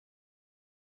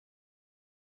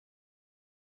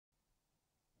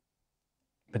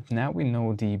But now we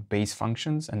know the base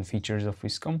functions and features of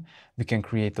Vizcom. We can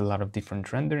create a lot of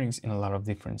different renderings in a lot of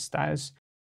different styles.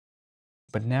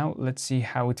 But now let's see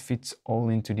how it fits all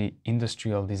into the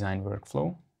industrial design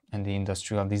workflow and the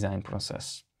industrial design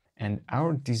process. And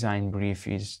our design brief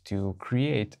is to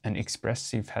create an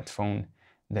expressive headphone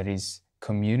that is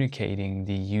communicating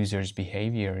the user's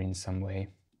behavior in some way.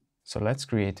 So let's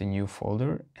create a new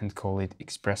folder and call it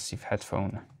expressive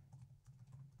headphone.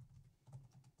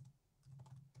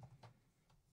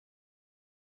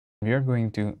 We are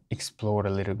going to explore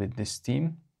a little bit this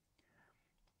theme,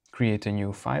 create a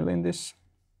new file in this,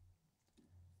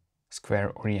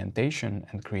 square orientation,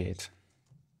 and create.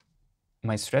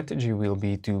 My strategy will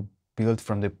be to build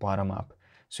from the bottom up.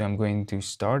 So I'm going to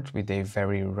start with a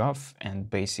very rough and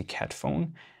basic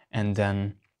headphone and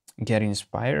then get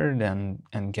inspired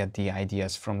and get the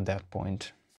ideas from that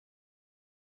point.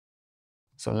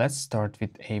 So let's start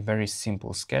with a very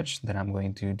simple sketch that I'm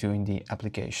going to do in the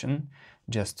application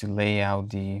just to lay out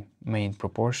the main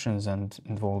proportions and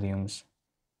volumes.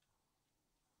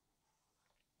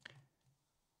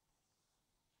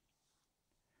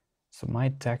 So my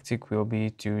tactic will be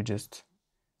to just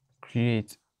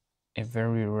create a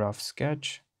very rough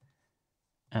sketch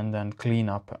and then clean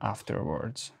up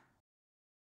afterwards.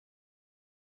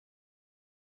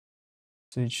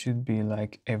 So it should be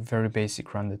like a very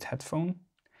basic rounded headphone.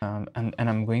 And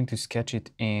I'm going to sketch it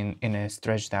in a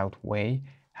stretched out way,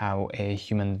 how a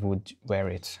human would wear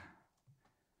it.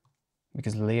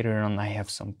 Because later on I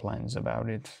have some plans about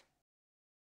it.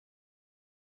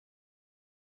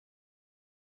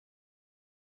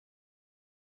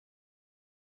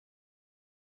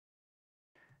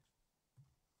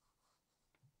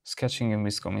 Sketching in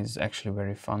Vizcom is actually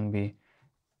very fun.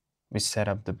 We set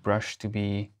up the brush to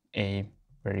be a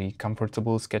very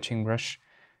comfortable sketching brush,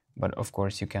 but of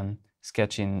course you can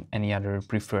sketch in any other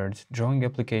preferred drawing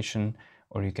application,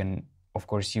 or you can of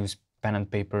course use pen and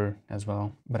paper as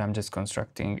well. But I'm just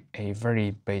constructing a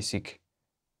very basic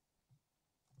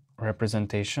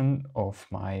representation of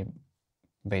my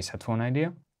base headphone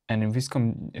idea. And in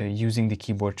Vizcom, using the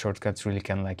keyboard shortcuts really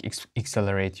can like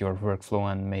accelerate your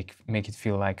workflow and make it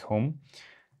feel like home.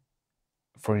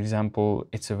 For example,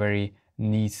 it's a very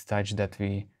neat touch that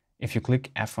if you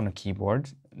click F on a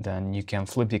keyboard, then you can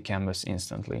flip the canvas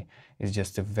instantly. It's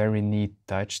just a very neat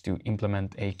touch to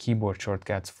implement a keyboard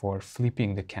shortcut for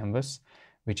flipping the canvas,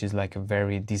 which is like a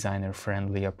very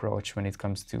designer-friendly approach when it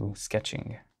comes to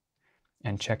sketching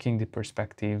and checking the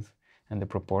perspective and the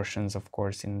proportions, of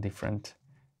course, in different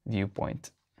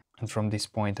viewpoint. And from this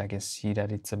point, I can see that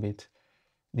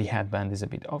the headband is a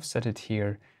bit offsetted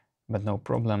here, but no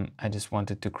problem. I just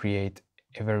wanted to create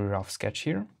a very rough sketch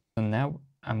here. So now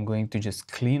I'm going to just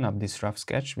clean up this rough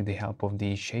sketch with the help of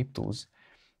the shape tools.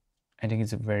 I think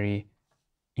it's a very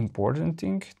important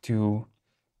thing to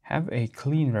have a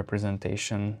clean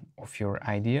representation of your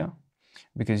idea,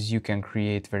 because you can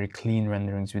create very clean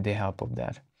renderings with the help of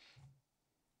that.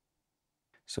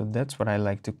 So that's what I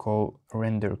like to call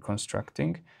render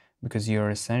constructing, because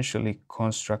you're essentially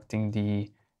constructing the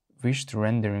wished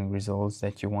rendering results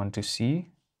that you want to see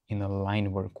in a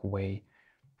line work way.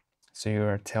 So you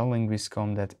are telling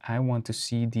Vizcom that I want to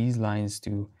see these lines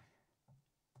to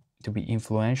be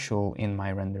influential in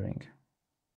my rendering.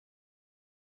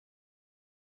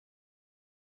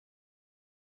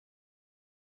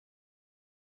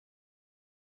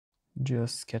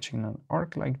 Just sketching an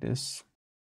arc like this,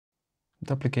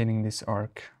 duplicating this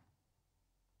arc.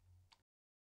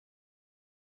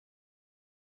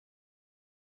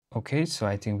 Okay, so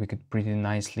I think we could pretty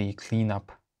nicely clean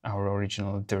up our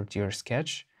original dirtier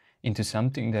sketch into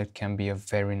something that can be a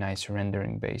very nice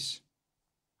rendering base.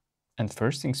 And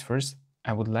first things first,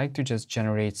 I would like to just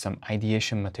generate some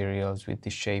ideation materials with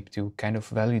this shape to kind of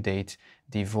validate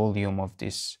the volume of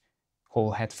this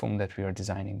whole headphone that we are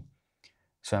designing.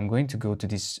 So I'm going to go to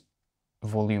this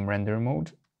volume render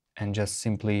mode and just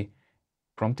simply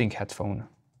prompting headphone,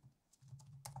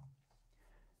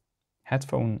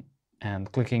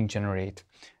 and clicking generate,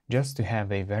 just to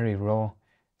have a very raw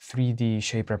 3D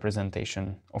shape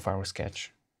representation of our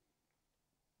sketch.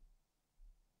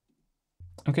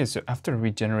 Okay, so after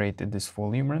we generated this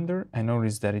volume render, I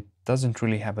noticed that it doesn't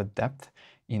really have a depth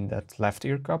in that left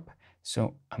ear cup,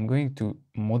 so I'm going to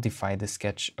modify the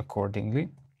sketch accordingly.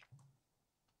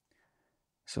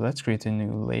 So let's create a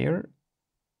new layer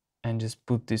and just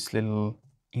put this little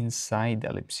inside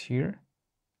ellipse here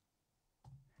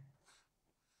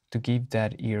to give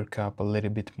that ear cup a little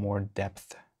bit more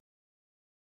depth.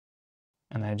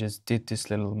 And I just did this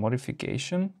little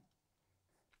modification,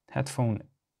 headphone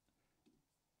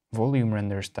volume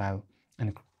render style,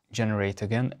 and generate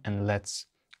again, and let's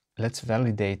let's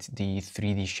validate the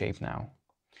 3D shape now.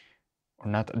 Or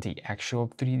not the actual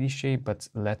 3D shape, but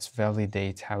let's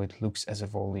validate how it looks as a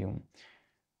volume.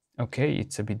 Okay,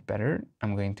 it's a bit better.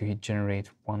 I'm going to hit generate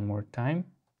one more time.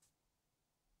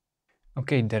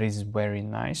 Okay, that is very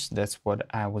nice. That's what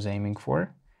I was aiming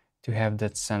for, to have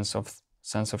that sense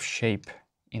of shape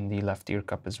in the left ear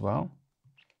cup as well,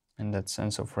 and that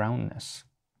sense of roundness.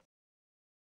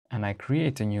 And I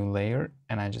create a new layer,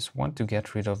 and I just want to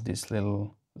get rid of this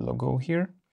little logo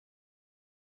here.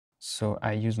 So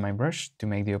I use my brush to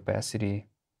make the opacity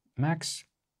max.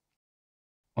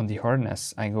 On the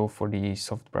hardness, I go for the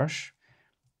soft brush,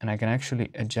 and I can actually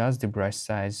adjust the brush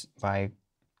size by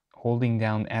holding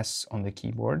down S on the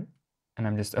keyboard, and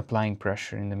I'm just applying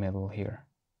pressure in the middle here.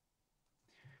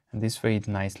 And this way it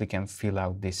nicely can fill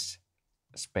out this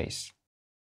space.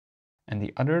 And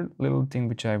the other little thing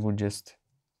which I would just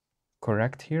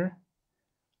correct here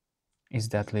is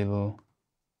that little,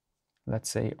 let's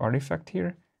say, artifact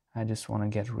here. I just want to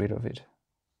get rid of it.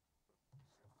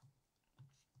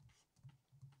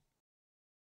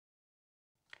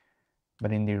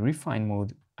 But in the refine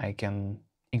mode, I can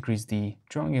increase the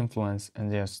drawing influence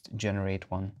and just generate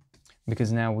one.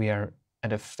 Because now we are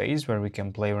at a phase where we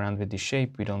can play around with the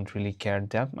shape. We don't really care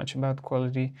that much about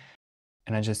quality.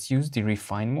 And I just use the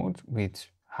refine mode with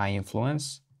high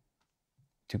influence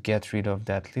to get rid of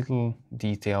that little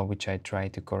detail which I try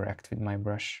to correct with my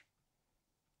brush.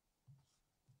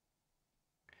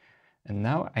 And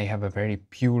now I have a very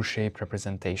pure shape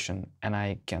representation, and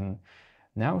I can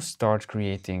now start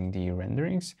creating the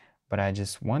renderings, but I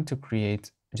just want to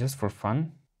create just for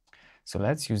fun. So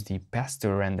let's use the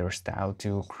pastel render style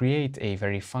to create a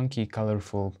very funky,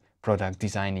 colorful product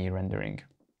design-y rendering.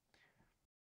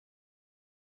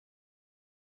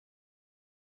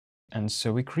 And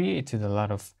so we created a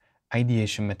lot of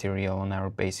ideation material on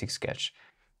our basic sketch.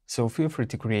 So feel free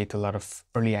to create a lot of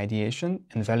early ideation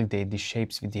and validate the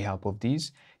shapes with the help of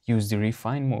these. Use the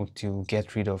refine mode to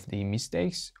get rid of the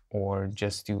mistakes or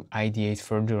just to ideate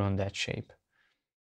further on that shape.